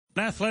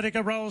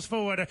Athletica rolls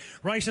forward,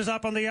 races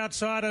up on the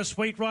outside of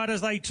Sweet Ride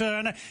as they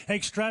turn.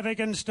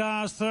 Extravagant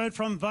Stars third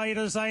from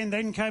Vader Zane,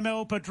 then came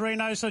El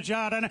Padrino.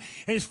 Sajardin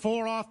is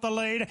 4 off the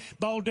lead.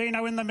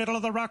 Boldino in the middle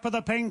of the ruck with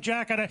a pink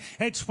jacket.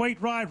 It's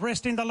Sweet Ride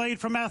resting the lead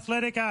from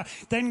Athletica.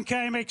 Then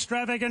came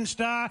Extravagant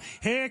Star.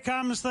 Here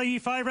comes the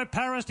favourite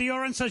Paris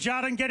Dior, and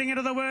Sajardin getting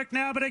into the work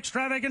now, but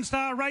Extravagant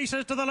Star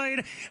races to the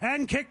lead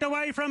and kicked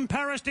away from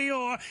Paris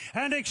Dior,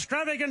 and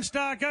Extravagant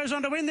Star goes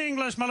on to win the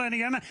English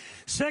Millennium.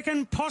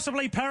 Second,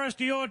 possibly Paris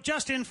Dior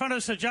just in front of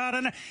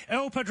Sajardin.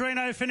 El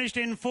Padrino finished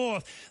in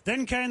 4th.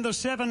 Then came the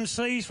 7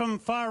 Seas from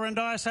Fire and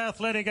Ice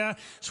Athletica.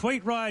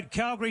 Sweet Ride,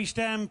 Calgary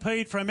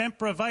Stampede from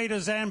Emperor Vader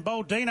Zan.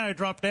 Boldino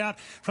dropped out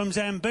from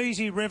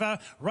Zambezi River.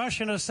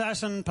 Russian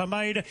Assassin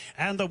Pomade,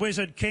 and the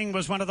Wizard King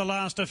was one of the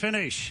last to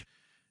finish.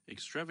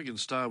 Extravagant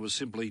Star was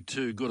simply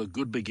too good. A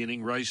good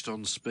beginning, raced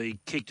on speed,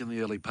 kicked in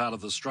the early part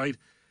of the straight.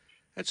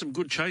 Had some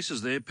good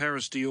chases there,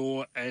 Paris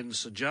Dior and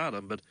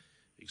Sajardin, but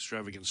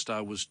Extravagant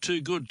Star was too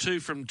good, 2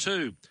 from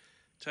 2.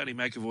 Tony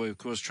McAvoy, of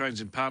course,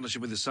 trains in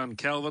partnership with his son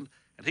Calvin,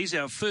 and he's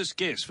our first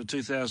guest for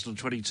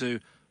 2022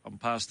 on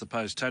Past the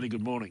Post. Tony,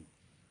 good morning.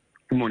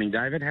 Good morning,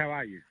 David. How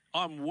are you?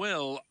 I'm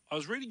well. I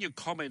was reading your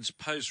comments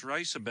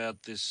post-race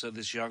about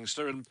this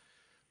youngster, and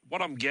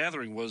what I'm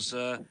gathering was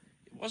it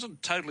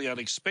wasn't totally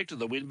unexpected,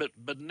 the win,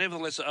 but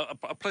nevertheless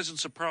a pleasant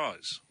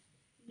surprise.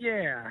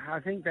 Yeah,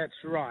 I think that's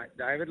right,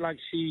 David. Like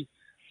she's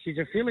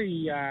a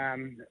filly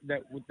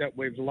that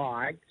we've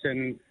liked,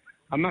 and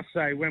I must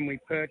say when we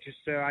purchased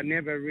her, I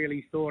never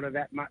really thought of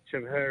that much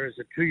of her as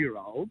a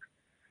 2-year-old,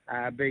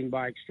 being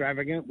by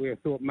Extravagant. We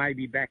thought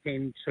maybe back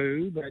end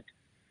 2,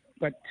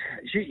 but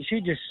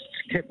she just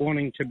kept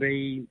wanting to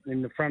be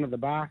in the front of the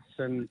bus,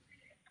 and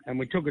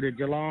we took her to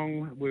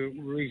Geelong. We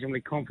were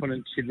reasonably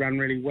confident she'd run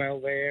really well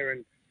there,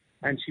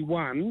 and she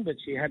won, but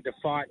she had to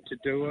fight to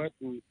do it,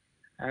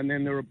 and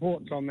then the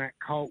reports on that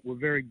colt were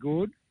very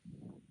good.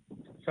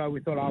 So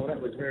we thought, oh,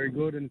 that was very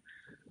good. And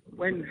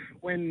when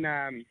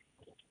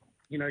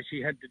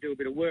she had to do a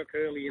bit of work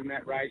early in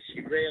that race,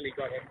 she rarely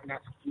got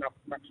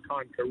much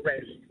time to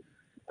rest,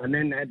 and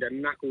then had to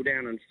knuckle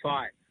down and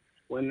fight.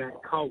 When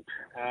that colt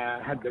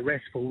had the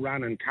restful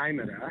run and came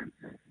at her,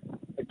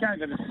 it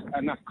gave us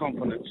enough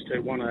confidence to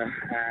want to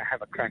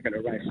have a crack at a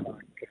race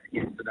like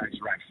yesterday's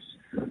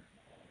race.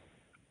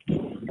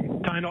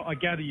 Tone, I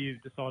gather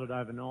you've decided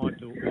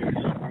overnight or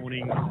this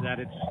morning that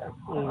it's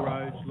all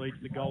roads lead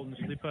to the Golden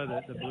Slipper,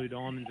 that the Blue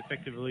Diamond's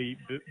effectively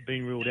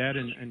being ruled out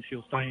and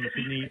she'll stay in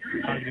Sydney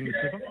targeting the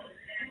Slipper?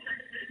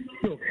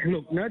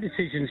 Look, no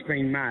decision's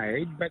been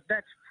made, but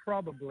that's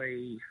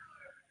probably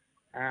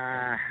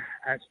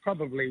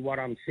what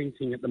I'm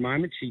thinking at the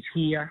moment. She's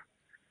here.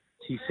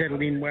 She's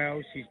settled in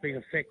well. She's been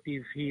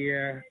effective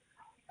here.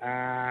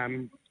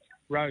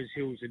 Rose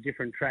Hill's a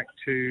different track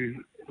to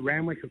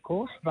Randwick, of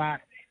course, but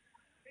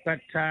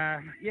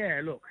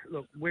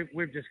look,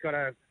 we've just got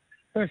to,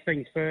 first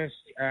things first,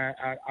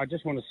 I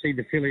just want to see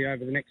the filly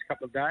over the next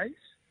couple of days.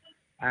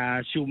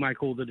 She'll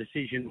make all the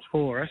decisions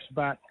for us,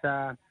 but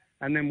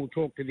and then we'll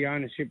talk to the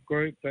ownership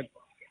group. But,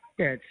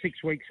 yeah, it's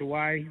 6 weeks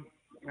away.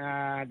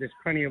 There's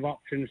plenty of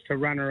options to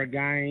run her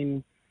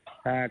again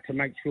to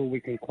make sure we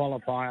can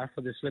qualify her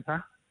for the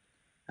Slipper.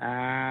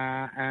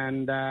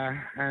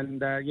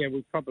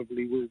 We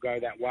probably will go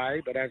that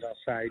way. But as I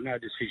say, no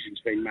decision's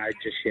been made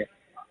just yet.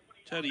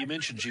 Tony, you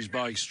mentioned she's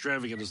by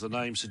Extravagant, as the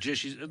name suggests.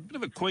 She's a bit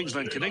of a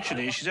Queensland connection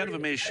here. She's out of a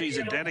mare, She's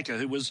a Danica,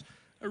 who was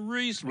a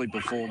reasonably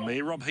performed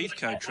mare. Rob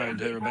Heathcote trained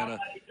her about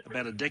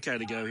a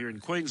decade ago here in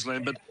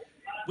Queensland. But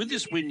with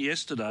this win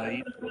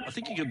yesterday, I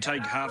think you can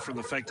take heart from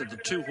the fact that the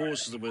 2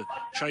 horses that were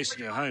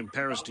chasing her home,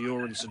 Paris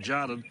Dior and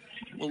Sajardin,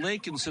 well, they're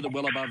considered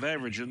well above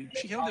average, and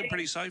she held them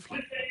pretty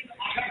safely.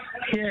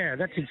 Yeah,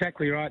 that's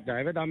exactly right,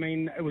 David. I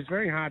mean, it was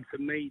very hard for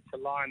me to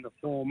line the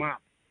form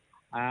up.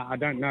 I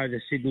don't know the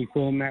Sydney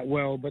form that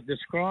well, but the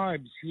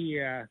scribes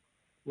here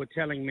were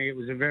telling me it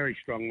was a very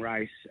strong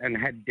race and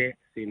had depth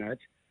in it.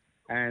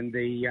 And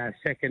the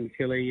second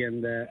filly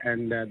and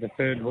the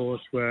third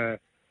horse were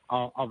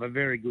of a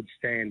very good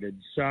standard.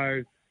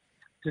 So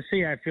to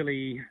see our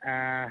filly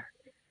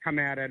come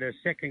out at her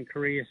second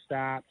career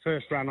start,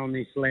 first run on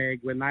this leg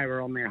when they were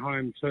on their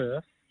home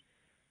turf,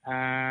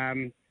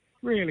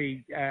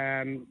 really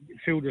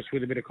filled us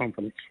with a bit of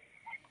confidence.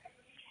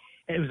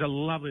 It was a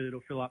lovely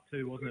little fill-up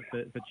too, wasn't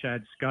it, for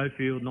Chad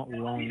Schofield, not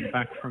long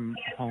back from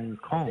Hong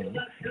Kong.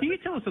 Can you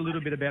tell us a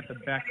little bit about the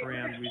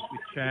background with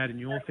Chad and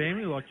your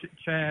family? Like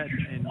Chad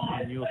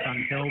and your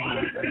son Calvin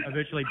are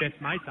virtually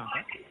best mates, aren't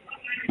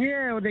they?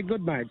 Yeah, well, they're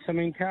good mates. I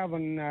mean,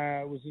 Calvin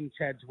was in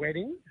Chad's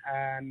wedding,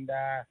 and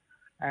I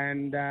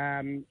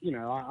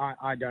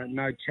don't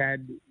know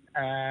Chad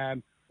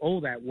all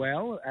that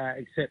well,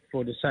 except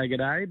for to say good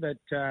day, but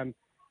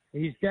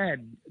his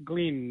dad,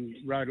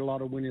 Glyn, rode a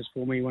lot of winners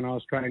for me when I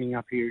was training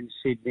up here in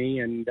Sydney.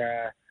 And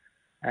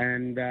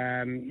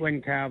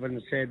when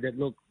Calvin said that,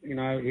 look,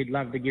 he'd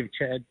love to give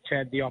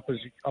Chad the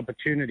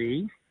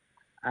opportunity,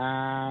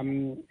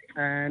 and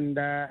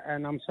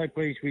I'm so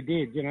pleased we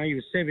did. He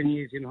was 7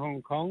 years in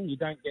Hong Kong. You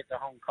don't get to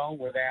Hong Kong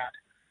without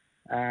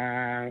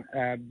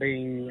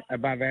being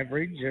above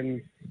average,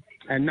 and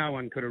no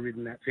one could have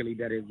ridden that filly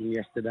better than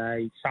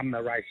yesterday. Summed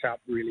the race up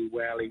really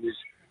well. He was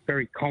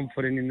very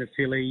confident in the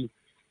filly.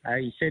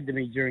 He said to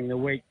me during the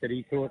week that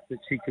he thought that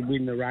she could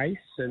win the race,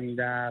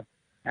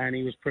 and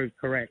he was proved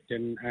correct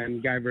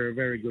and gave her a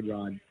very good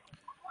ride.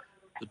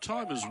 The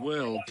time as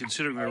well,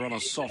 considering we were on a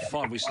soft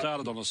 5, we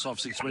started on a soft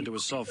 6, went to a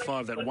soft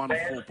 5, that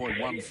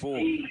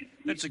 1:04.14.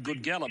 That's a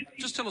good gallop.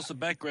 Just tell us the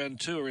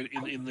background to her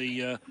in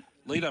the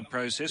lead-up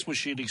process. Was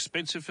she an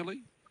expensive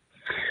filly?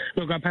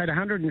 Look, I paid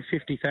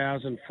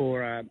 $150,000 for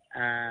her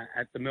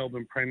at the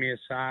Melbourne Premier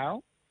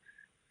Sale.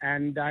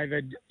 And,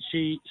 David,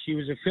 she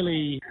was a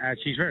filly.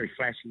 She's very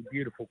flashy,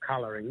 beautiful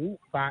colouring.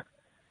 But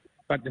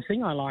the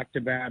thing I liked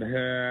about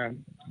her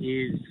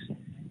is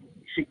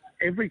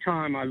every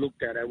time I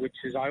looked at her, which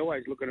is I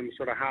always look at them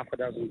sort of half a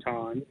dozen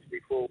times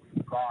before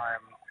we buy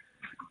them,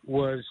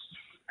 was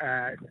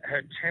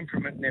her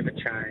temperament never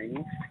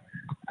changed.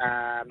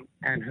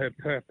 And her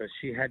purpose.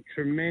 She had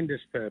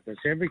tremendous purpose.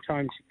 Every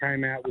time she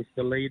came out with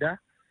the leader,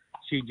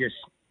 she just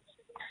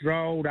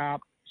rolled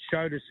up,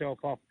 showed herself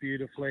off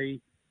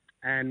beautifully,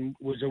 and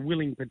was a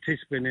willing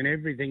participant in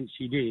everything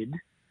she did.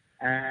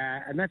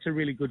 And that's a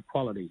really good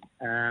quality.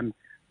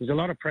 There's a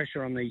lot of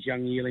pressure on these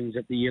young yearlings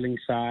at the yearling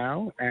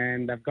sale,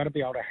 and they've got to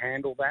be able to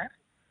handle that.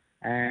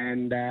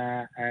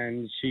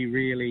 And she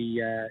really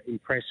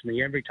impressed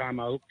me. Every time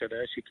I looked at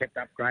her, she kept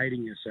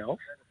upgrading herself.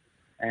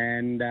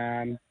 And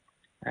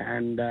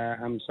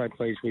I'm so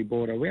pleased we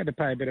bought her. We had to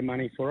pay a bit of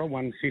money for her,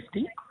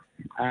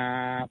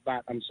 $150,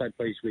 but I'm so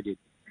pleased we did.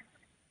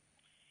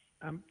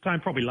 Tone,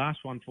 probably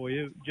last one for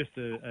you, just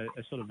a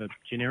sort of a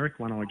generic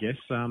one, I guess.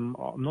 I'm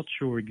not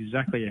sure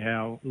exactly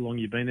how long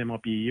you've been there,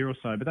 might be a year or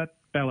so, but that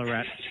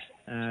Ballarat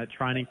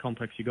training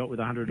complex you got with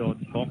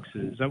 100-odd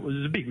boxes, that was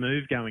a big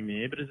move going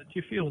there, but do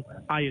you feel,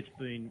 A, it's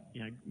been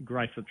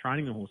great for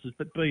training the horses,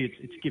 but B,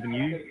 it's given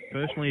you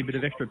personally a bit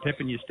of extra pep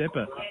in your step,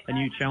 a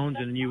new challenge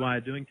and a new way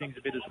of doing things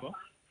a bit as well?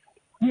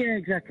 Yeah,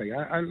 exactly.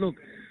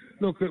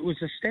 Look, it was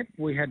a step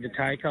we had to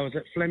take. I was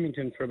at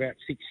Flemington for about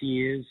 6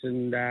 years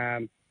and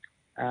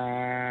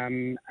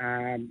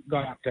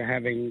got up to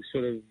having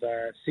sort of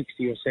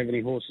 60 or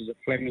 70 horses at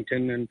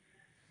Flemington, and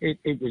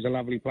it was a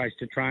lovely place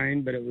to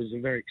train, but it was a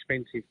very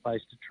expensive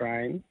place to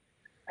train,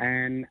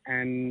 and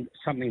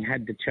something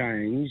had to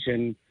change.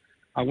 And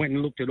I went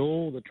and looked at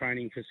all the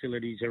training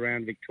facilities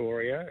around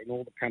Victoria in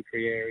all the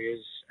country areas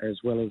as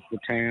well as the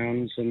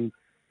towns, and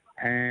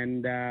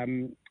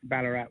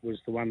Ballarat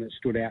was the one that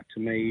stood out to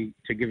me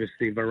to give us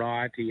the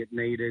variety it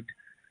needed.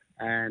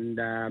 And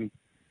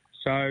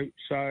so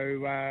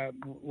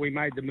we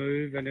made the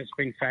move, and it's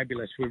been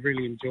fabulous. We've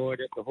really enjoyed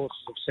it. The horses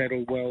have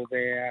settled well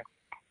there.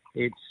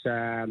 It's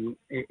a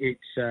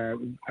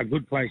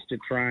good place to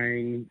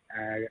train,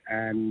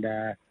 and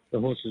the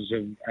horses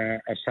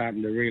are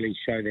starting to really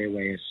show their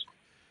wares.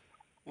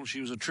 Well,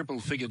 she was a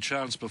triple-figure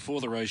chance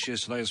before the race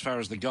yesterday as far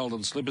as the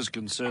Golden Slip is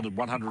concerned at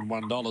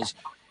 $101.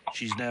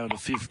 She's now at a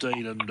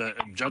 15, and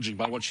judging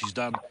by what she's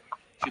done,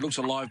 she looks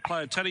a live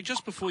player. Tony,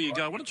 just before you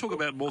go, I want to talk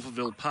about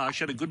Morphettville Park.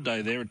 She had a good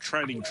day there at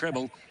Training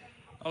Treble.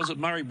 I was at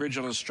Murray Bridge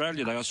on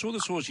Australia Day. I saw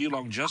this horse,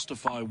 Yulong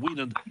Justify, win,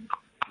 and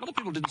a lot of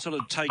people didn't sort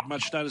of take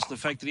much notice of the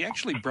fact that he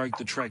actually broke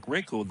the track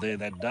record there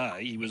that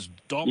day. He was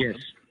dominant,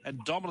 yes, and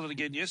dominant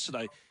again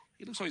yesterday.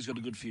 He looks like he's got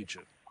a good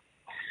future.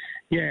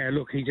 Yeah,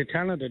 look, he's a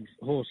talented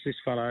horse, this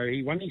fellow.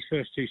 He won his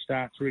first 2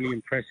 starts really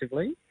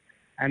impressively,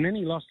 and then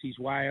he lost his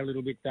way a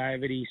little bit,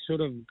 David. He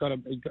sort of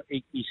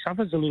he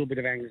suffers a little bit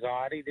of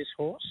anxiety, this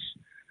horse,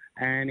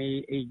 and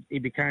he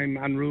became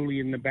unruly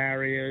in the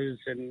barriers,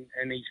 and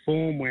his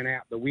form went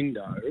out the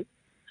window.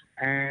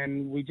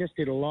 And we just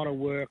did a lot of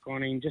work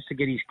on him just to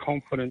get his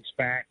confidence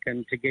back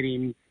and to get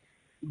him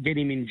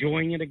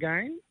enjoying it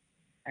again.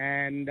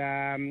 And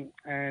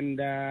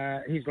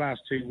his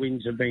last 2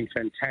 wins have been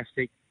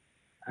fantastic.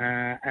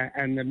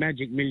 And the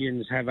Magic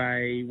Millions have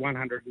a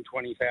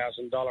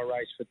 $120,000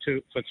 race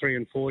for 3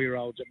 and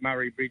 4-year-olds at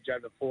Murray Bridge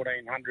over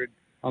 1,400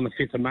 on the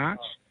 5th of March.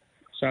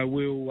 So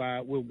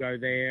we'll go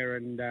there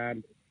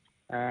and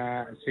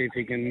see if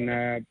he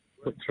can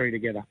put 3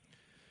 together.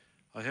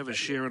 I have a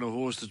share in a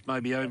horse that's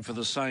maybe aimed for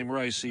the same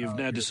race, so you've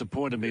now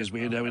disappointed me as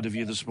we had our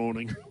interview this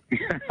morning.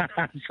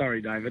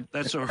 Sorry, David.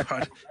 That's all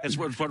right. That's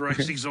what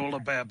racing's all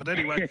about. But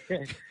anyway,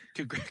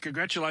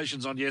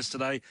 congratulations on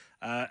yesterday,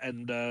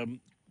 and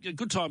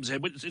good times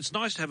ahead. It's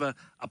nice to have a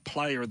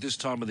player at this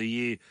time of the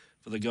year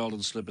for the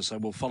Golden Slipper, so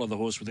we'll follow the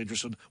horse with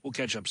interest, and we'll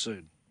catch up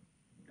soon.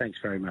 Thanks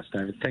very much,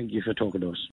 David. Thank you for talking to us.